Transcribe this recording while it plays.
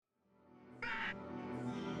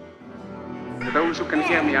To those who can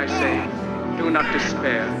hear me, I say, do not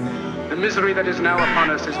despair. The misery that is now upon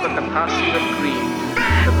us is but the passing of greed.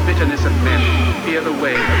 The bitterness of men fear the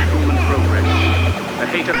way of human progress. The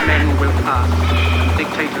hate of men will pass, and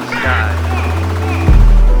dictators die.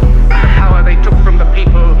 And the power they took from the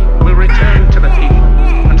people will return to the people.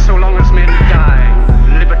 And so long as men die,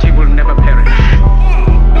 liberty will never perish.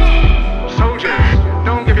 Soldiers,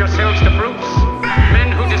 don't give yourselves to brutes.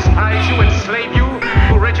 Men who despise you, enslave you,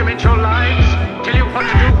 who regiment your lives, tell you what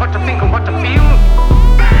to do, what to think, and what to feel.